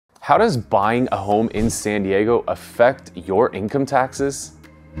how does buying a home in San Diego affect your income taxes?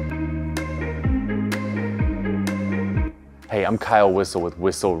 Hey, I'm Kyle Whissel with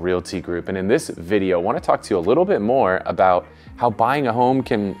Whissel Realty Group, and in this video, I want to talk to you a little bit more about how buying a home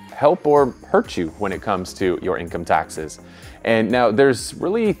can help or hurt you when it comes to your income taxes. And now there's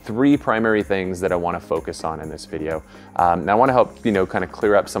really three primary things that I want to focus on in this video. Now I want to help, kind of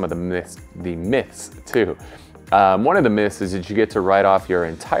clear up some of the myths too. One of the myths is that you get to write off your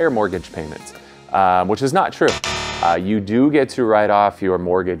entire mortgage payments, which is not true. You do get to write off your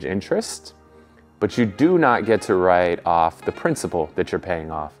mortgage interest, but you do not get to write off the principal that you're paying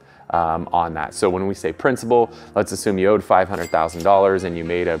off on that. So when we say principal, let's assume you owed $500,000 and you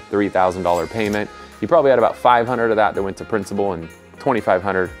made a $3,000 payment. You probably had about $500 of that went to principal and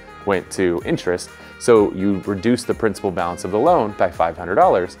 $2,500 went to interest. So you reduce the principal balance of the loan by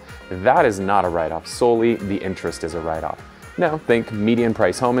 $500. That is not a write-off. Solely the interest is a write-off. Now think median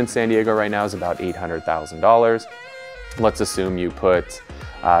price home in San Diego right now is about $800,000. Let's assume you put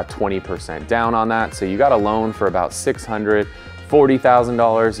 20% down on that. So you got a loan for about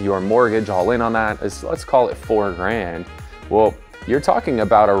 $640,000. Your mortgage all in on that is, let's call it $4,000. Well, you're talking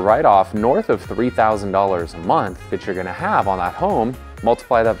about a write-off north of $3,000 a month that you're gonna have on that home.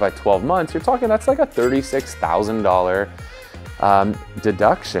 Multiply that by 12 months, you're talking that's like a $36,000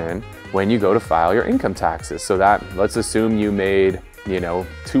 deduction when you go to file your income taxes. So that, let's assume you made,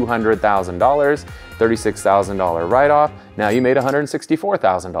 $200,000, $36,000 write-off. Now you made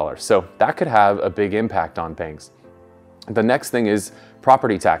 $164,000. So that could have a big impact on things. The next thing is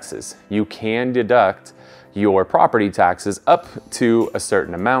property taxes. You can deduct your property taxes up to a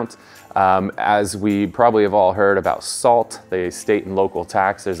certain amount. As we probably have all heard about SALT, the state and local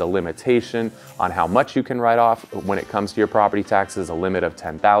tax, there's a limitation on how much you can write off when it comes to your property taxes, a limit of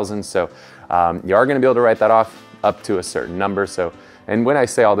 $10,000. So you are gonna be able to write that off up to a certain number. So, and when I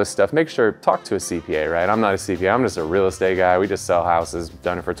say all this stuff, make sure talk to a CPA, right? I'm not a CPA, I'm just a real estate guy. We just sell houses,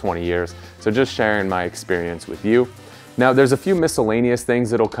 done it for 20 years. So just sharing my experience with you. Now, there's a few miscellaneous things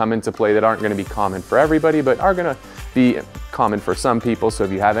that'll come into play that aren't gonna be common for everybody, but are gonna be common for some people. So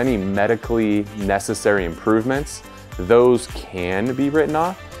if you have any medically necessary improvements, those can be written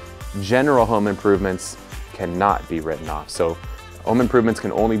off. General home improvements cannot be written off. So home improvements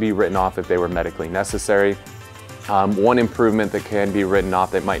can only be written off if they were medically necessary. One improvement that can be written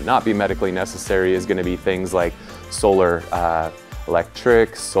off that might not be medically necessary is gonna be things like solar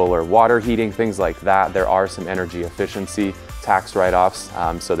electric, solar water heating, things like that. There are some energy efficiency tax write-offs.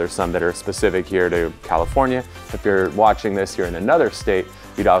 So there's some that are specific here to California. If you're watching this here in another state,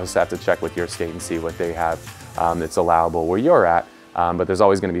 you'd obviously have to check with your state and see what they have that's allowable where you're at. But there's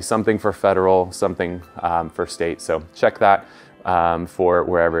always gonna be something for federal, something for state. So check that for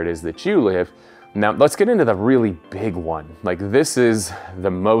wherever it is that you live. Now let's get into the really big one. Like, this is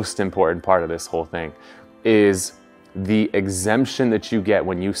the most important part of this whole thing, is the exemption that you get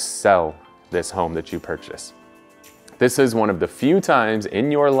when you sell this home that you purchase. This is one of the few times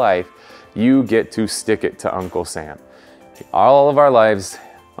in your life you get to stick it to Uncle Sam. All of our lives,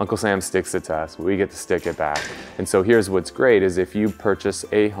 Uncle Sam sticks it to us. We get to stick it back. And so here's what's great is if you purchase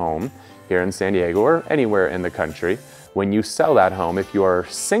a home here in San Diego or anywhere in the country, when you sell that home, if you are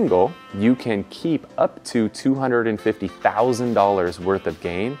single, you can keep up to $250,000 worth of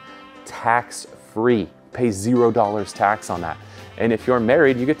gain tax-free. Pay $0 tax on that. And if you're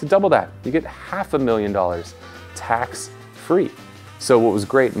married, you get to double that. You get $500,000 tax-free. So what was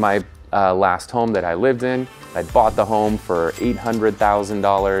great, my last home that I lived in, I bought the home for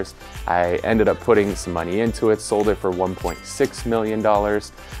 $800,000. I ended up putting some money into it, sold it for $1.6 million.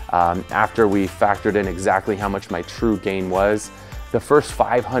 After we factored in exactly how much my true gain was, the first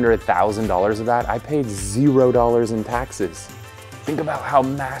 $500,000 of that, I paid $0 in taxes. Think about how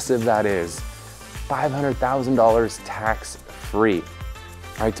massive that is. $500,000 tax-free.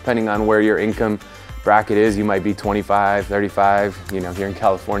 All right, depending on where your income bracket is, you might be 25, 35, here in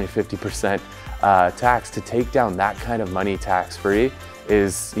California, 50% tax. To take down that kind of money tax-free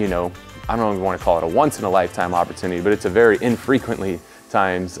is, I don't even want to call it a once-in-a-lifetime opportunity, but it's a very infrequently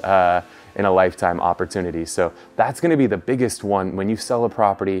times in a lifetime opportunity. So that's going to be the biggest one when you sell a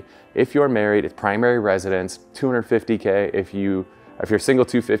property. If you're married, it's primary residence, $250K. If you're single,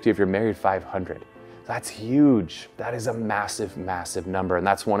 $250. If you're married, $500. That's huge. That is a massive, massive number. And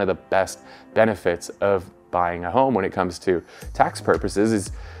that's one of the best benefits of buying a home when it comes to tax purposes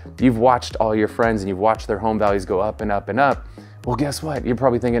is you've watched all your friends and you've watched their home values go up and up and up. Well, guess what? You're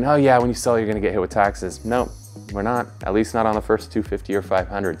probably thinking, oh yeah, when you sell, you're gonna get hit with taxes. No, we're not, at least not on the first 250 or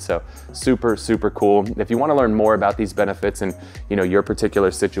 500. So super, super cool. If you wanna learn more about these benefits and your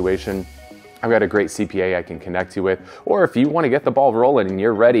particular situation, I've got a great CPA I can connect you with. Or if you want to get the ball rolling and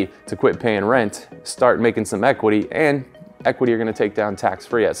you're ready to quit paying rent, start making some equity, and equity you're going to take down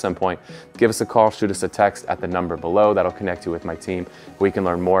tax-free at some point, give us a call, shoot us a text at the number below. That'll connect you with my team. We can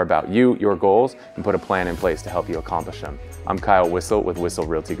learn more about you, your goals, and put a plan in place to help you accomplish them. I'm Kyle Whissel with Whissel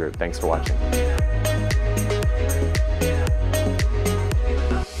Realty Group. Thanks for watching.